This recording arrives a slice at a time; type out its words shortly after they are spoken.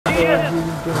Jesus!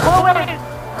 Bullet!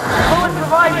 Bullet,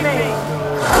 revive me!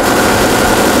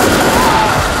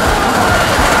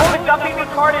 Bullet, dumping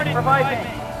retarded, revive me!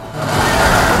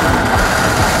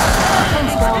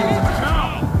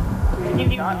 Can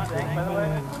you not sing, by the way?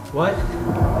 What?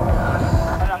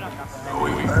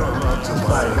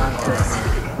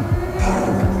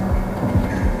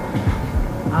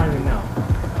 I don't even know.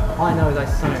 All I know is I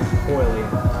sung it poorly.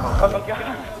 Oh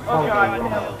god. Oh god,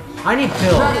 no. I need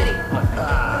Bill.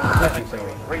 Thank you, Zoe.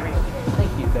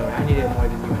 Thank you, Zoe. I need it more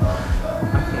than you.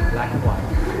 I'm seeing black and white.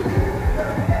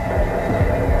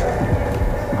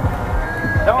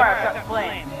 Don't worry, I've got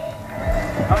flame.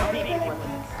 I'm peeking with it.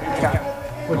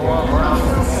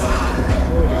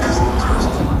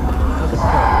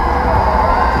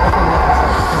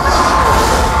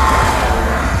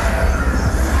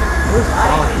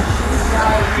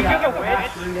 You got a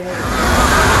witch?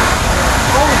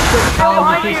 Holy shit, Kyle,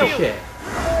 you piece of shit.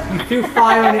 You threw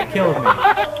fire and it killed me.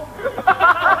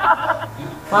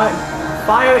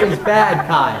 Fire is bad,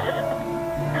 Kyle.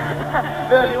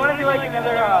 Bill, do you want to do like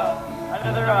another,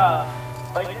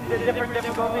 like different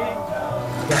difficulty?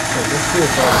 Yes, sir, let's do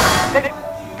it,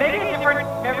 Maybe a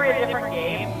different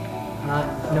game.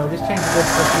 No, just change this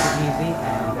to easy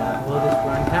and we'll just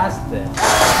run past this.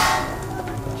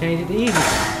 Change it to easy.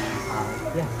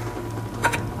 Yes.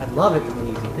 I'd love it to be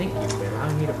easy. Thank you, Bill. I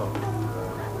need a vote.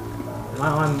 My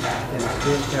arm is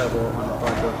really terrible on the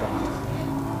cardboard box.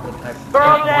 They're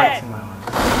all dead! In my arm.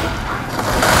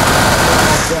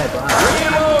 Dead, but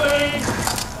Reloading!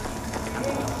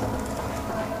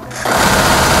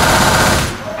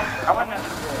 I want that.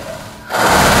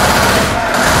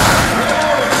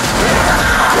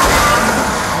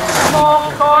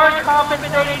 Small cars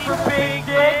compensating for big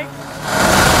dicks.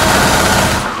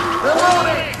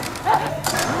 Reloading!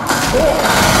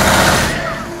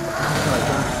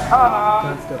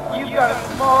 You've got a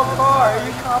small car. Are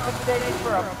you compensating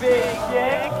for a big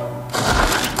dick?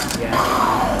 yeah.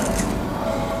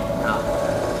 No.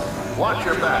 Watch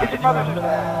your back. It's your mother's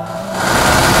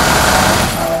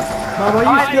Mom, are you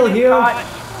still here?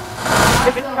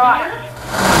 If it's caught.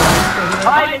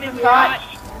 Hi, Mrs. Scotch.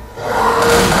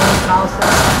 Kyle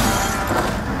said?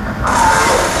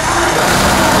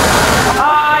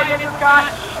 Hi, Mrs. Scotch.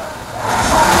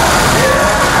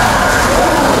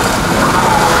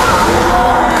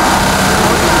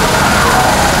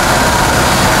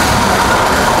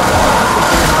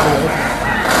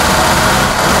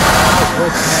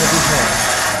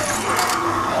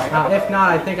 Now, if not,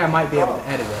 I think I might be able to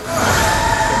edit it.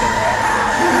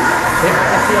 If the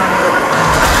audio...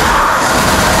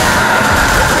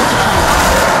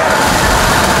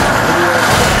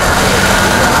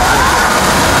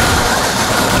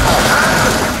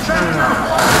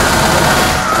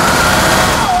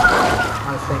 I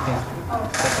was thinking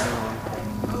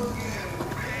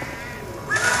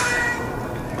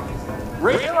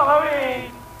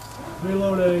Reloading.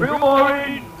 Reloading.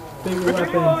 Reloading. Bigger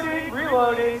weapons. Reloading.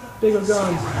 Reloading. Bigger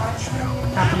guns.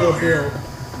 Happy little build.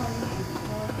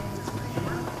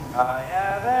 I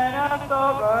have an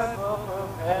assault rifle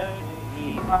prepared to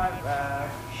eat my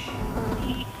back.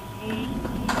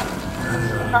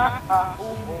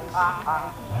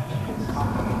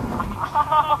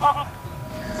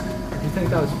 You think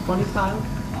that was funny, Kyle?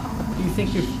 Do you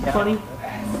think you're funny?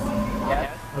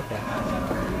 Yes. Okay.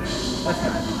 That's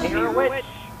nice. You're a witch.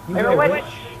 You're a witch.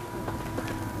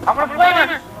 I'm gonna flame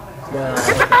her. Yeah.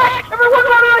 Get back! Everyone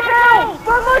run like hell!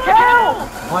 Run like hell!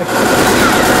 Why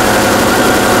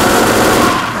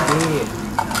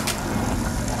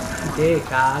you did,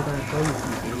 Kyle. I'm gonna tell you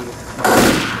you did.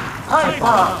 Honey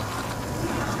bomb!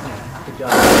 Good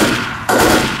job.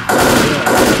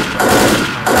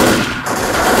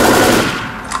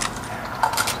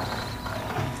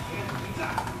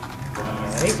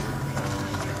 Okay.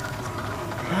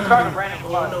 Starting random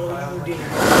blood.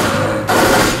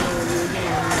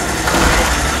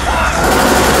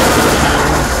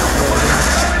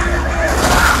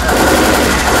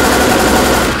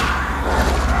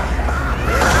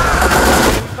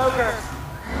 Smoker.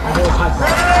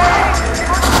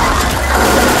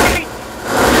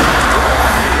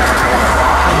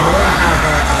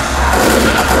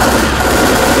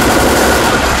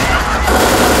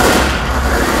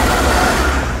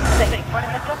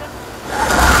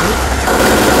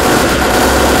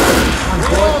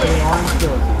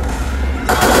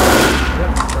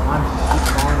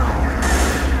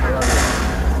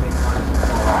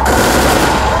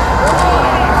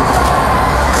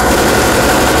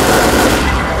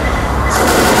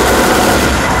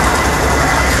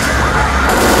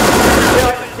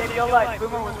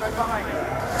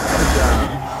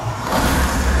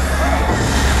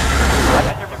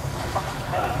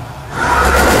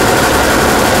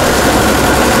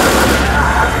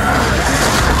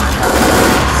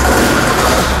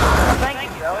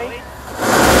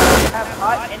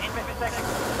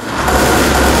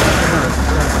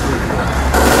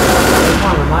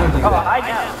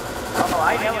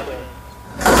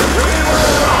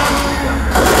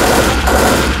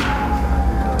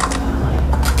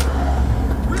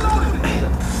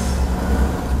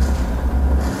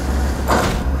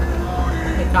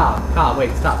 Kyle,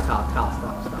 wait, stop, Kyle, stop.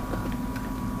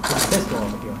 There's a pistol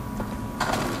over here.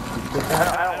 Get that?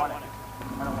 I don't want it.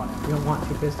 I don't want it. You don't want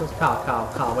two pistols? Kyle,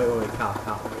 wait, Kyle, wait,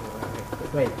 Kyle.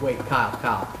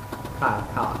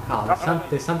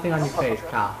 There's something on your face,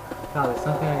 Kyle. Kyle, there's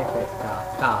something on your face,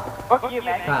 Kyle. Fuck you,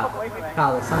 man. Kyle, Fuck away from me.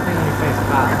 Kyle, there's something on your face,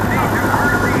 Kyle.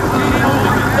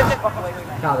 Fuck away from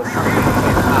me. Kyle, there's something on your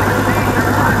face, Kyle.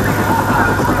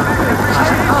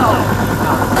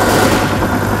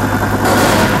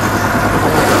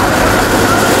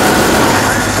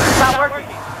 It's not working.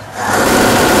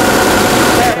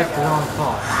 That's the wrong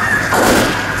car.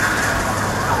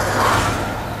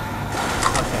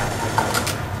 Okay, I got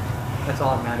it. That's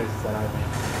all that matters is that I win.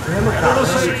 Remember, Kyle, the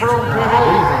reason I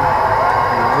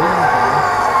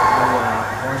won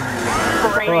the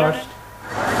first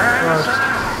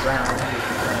round.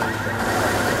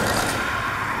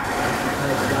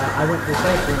 I went to the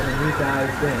safe room and you guys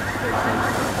didn't.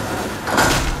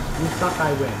 You suck, I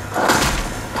win.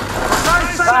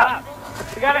 Stop.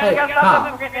 You gotta Hey, stop Kyle,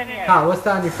 them from getting in here. Kyle, what's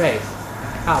on your face?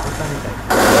 Kyle, what's on your face?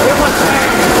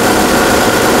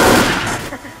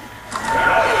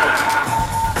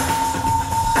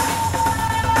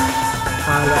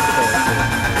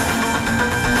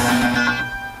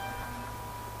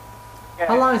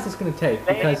 How long is this going to take?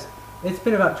 Because it's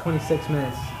been about 26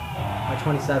 minutes, or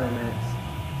 27 minutes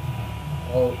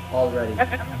already.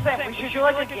 That's what I'm saying. We should do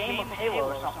like a game of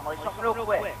Halo or something, like something real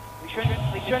quick. We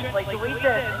shouldn't like delete this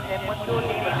and let's do a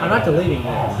game of I'm not deleting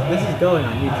this. This is going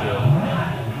on YouTube.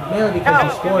 Mainly because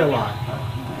you spoil a lot.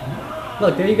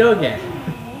 Look, there you go again.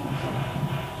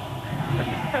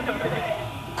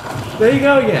 There you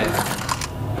go again.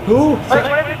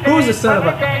 Who's the son of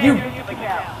a... You...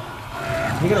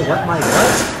 You're gonna what my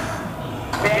what?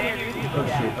 Oh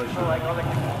shoot.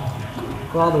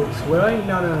 For all the swearing?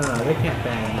 No, they can't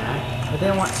ban that. If they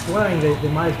don't want swearing, they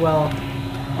might as well,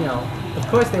 you know, of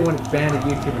course they wouldn't ban a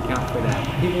YouTube account for that.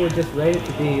 People would just rate it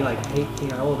to be like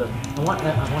 18 or older. I want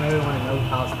everyone to know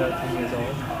Kyle's 13 years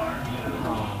old.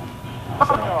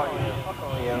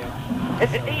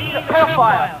 He's a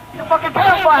pedophile. He's a fucking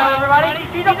pedophile, everybody.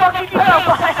 He's a fucking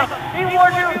pedophile. He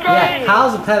warned you again. Yeah,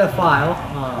 Kyle's a pedophile.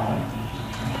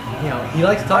 You know, he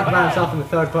likes to talk about himself in the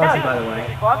third person, by the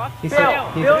way. He's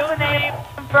Bill's the name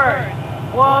first.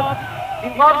 Well, he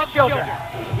loves children.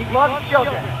 He loves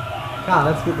children. Kyle,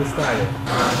 let's get this started.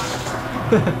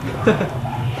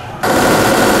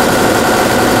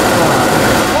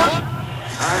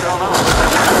 I don't know.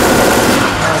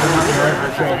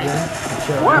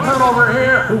 Weapon over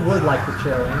here! Who would like the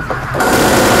children?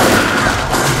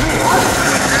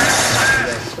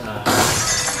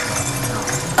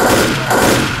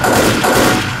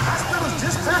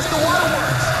 Just past the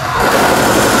waterworks.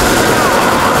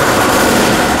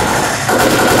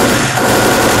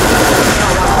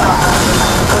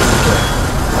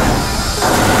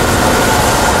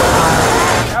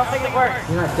 I don't think it works.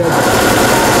 You're not dead.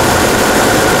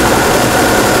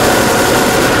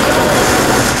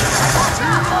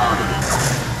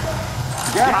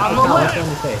 Yeah, Kyle, what's on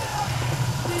your face?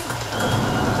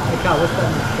 Hey Kyle, what's that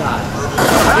in the sky?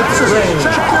 It's rain!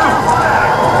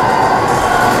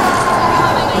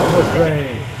 It was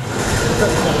rain!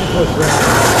 It was rain!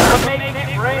 We're making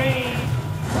it rain.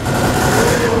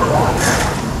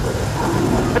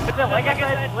 Like I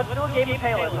said, let's do a game of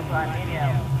Halo sometime, me and you.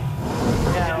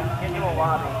 You know, get into a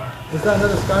lobby. Is that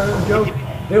another Skyrim joke?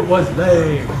 It was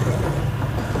lame! I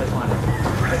just wanted to...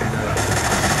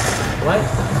 What?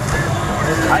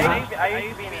 I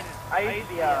used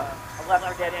to be a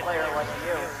L4D player like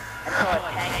you until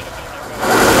a tank came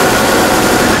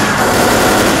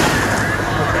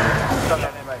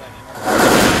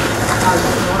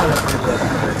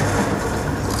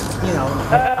You know,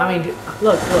 I mean,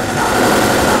 look,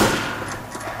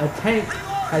 a tank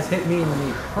has hit me in the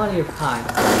knee plenty of times.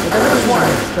 It doesn't want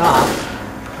to stop.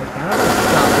 Like, I don't want to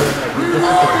stop doing like this is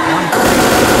one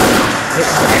hit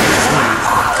me in the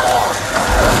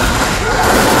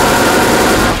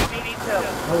knee. Me too.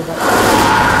 Oh, that's